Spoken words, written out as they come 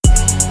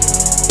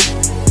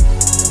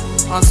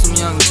On some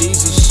young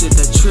Jesus shit,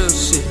 that trill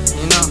shit,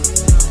 you know,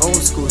 old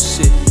school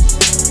shit.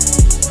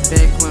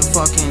 Back when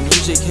fucking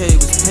UJK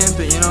was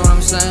pimpin', you know what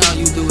I'm saying? All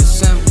you do is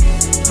simp.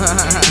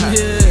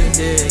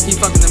 yeah, keep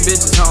fucking them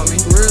bitches, homie,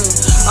 for real.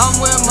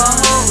 I'm with my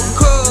whole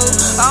crew,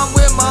 I'm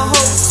with my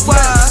whole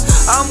squad,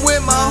 I'm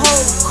with my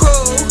whole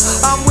crew,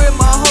 I'm with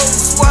my whole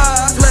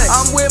squad,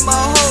 I'm with my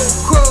whole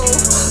crew,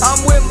 I'm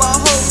with my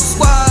whole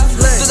squad.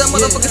 Do that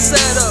motherfucking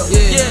setup,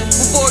 yeah,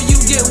 before you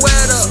get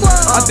wet up.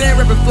 I been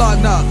rapping vlog,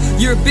 nah,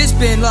 your bitch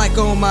been like,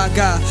 oh my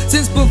god.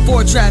 Since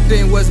before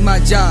trapping was my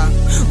job,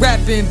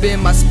 rapping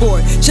been my sport.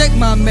 Check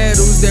my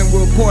medals and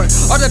report.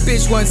 All the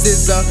bitch wants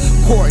is a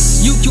course.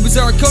 You Cubans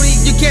are Cody,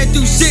 you can't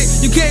do shit,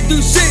 you can't do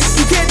shit,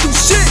 you can't do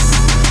shit.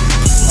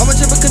 I'm a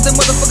tripper cause the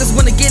motherfuckers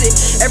wanna get it.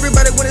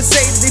 Everybody wanna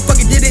say that they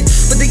fucking did it,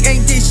 but they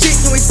ain't did shit.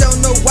 You ain't sell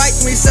no white,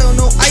 you ain't sell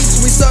no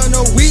ice, you ain't sell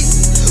no weed.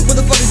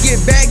 Motherfuckers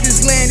get back,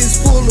 this land is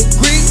full of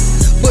greed,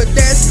 but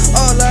that's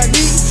all I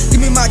need.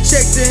 Give me my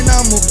check, then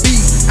I'ma be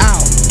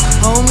out.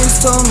 Homies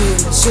told me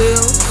to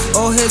chill,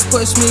 old heads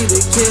push me to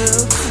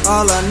kill.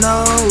 All I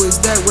know is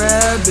that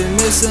rap been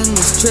missing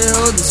this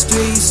trail. The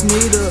streets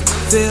need a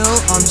feel.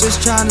 I'm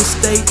just trying to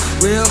stay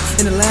real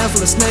in a land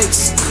full of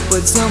snakes, but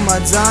till my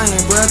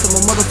dying breath, I'm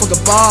a motherfucker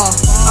ball.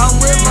 I'm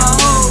with my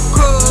whole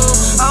crew,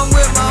 I'm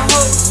with my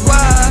whole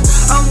squad,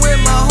 I'm with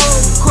my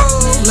whole crew,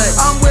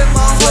 I'm with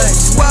my whole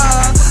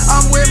squad,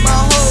 I'm with my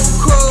whole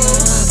crew,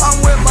 I'm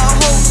with my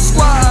whole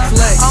squad,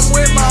 I'm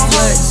with my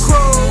whole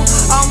crew,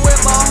 I'm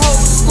with my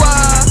whole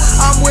squad,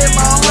 I'm with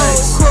my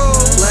whole crew,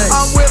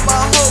 I'm with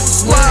my whole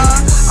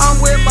squad, I'm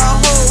with my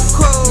whole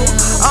crew,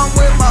 I'm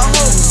with my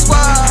whole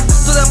squad.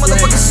 Do that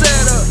motherfucking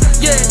setup,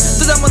 yeah,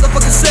 do that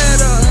motherfucking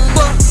setup.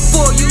 But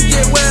before you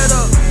get wet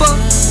up, but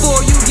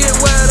before you get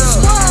wet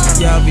up.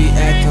 Y'all be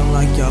acting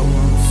like y'all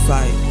wanna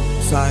fight,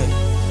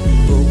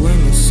 but when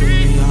you see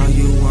me, all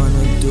you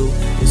wanna do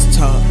is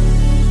talk.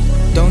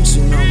 Don't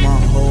you know my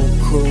whole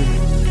crew?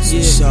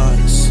 Some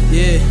shots,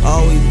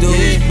 all we do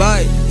is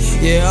bite.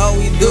 Yeah, all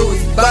we do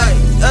is bite.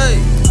 Hey,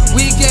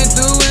 we came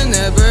through in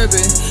that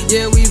bourbon.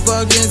 Yeah, we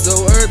fucking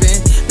so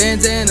urban.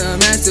 Bandana,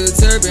 master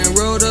turban,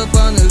 rolled up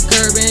on the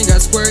curb and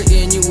got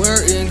squirtin'. You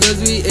hurtin' cause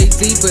we ate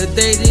deep, but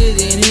they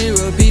didn't hear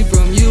a beat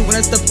from you. When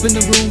I step in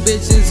the room,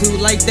 bitches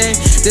who like that,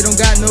 they don't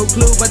got no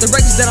clue about the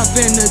records that I'm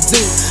finna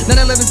do.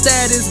 9/11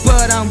 status,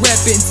 but I'm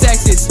reppin'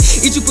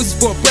 Texas. Eat you pussies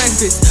for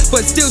breakfast,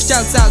 but still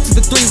shouts out to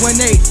the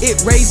 318.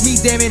 It raised me,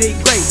 damn it, ain't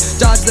great.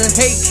 Dodge the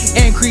hate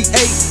and create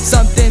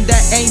something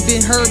that ain't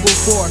been heard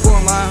before. Pour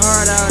my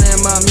heart out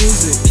in my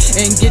music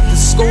and get the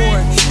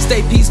score. Stay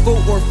peaceful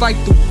or fight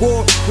the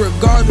war,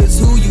 regardless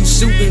who you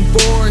shooting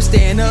for.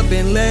 Stand up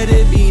and let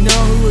it be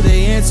known who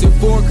they answer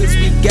for, cause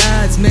we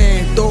God's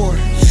man Thor.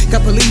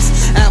 Got police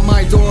at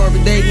my door,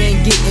 but they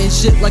ain't getting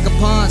shit like a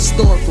pawn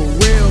store, for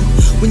real.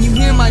 When you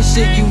hear my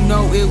shit, you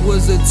know it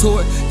was a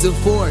tour de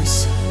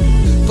force.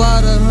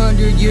 Fought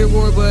 100-year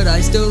war, but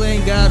I still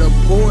ain't got a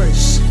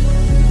Porsche,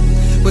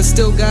 but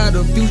still got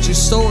a future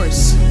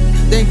source.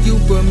 Thank you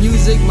for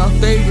music, my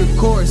favorite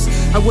course.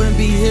 I wouldn't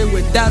be here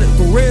without it,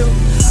 for real.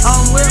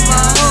 I'm with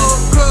my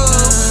whole crew,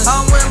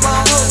 I'm with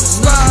my whole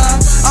squad,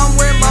 I'm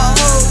with my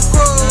whole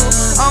crew,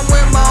 I'm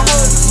with my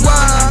whole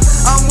squad,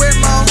 I'm with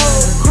my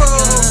whole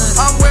crew,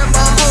 I'm with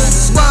my whole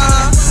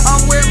squad,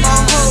 I'm with my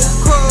whole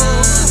crew,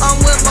 I'm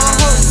with my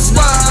whole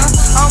squad,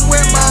 I'm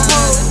with my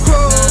whole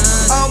crew,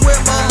 I'm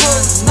with my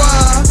whole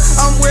squad,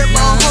 I'm with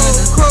my whole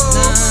crew,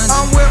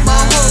 I'm with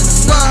my whole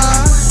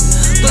squad.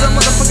 Do that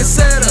motherfucking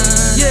setup,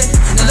 yeah,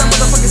 do that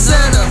motherfucking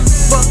setup.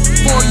 But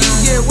before you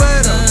get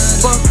wet up,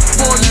 but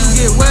before you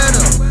get wet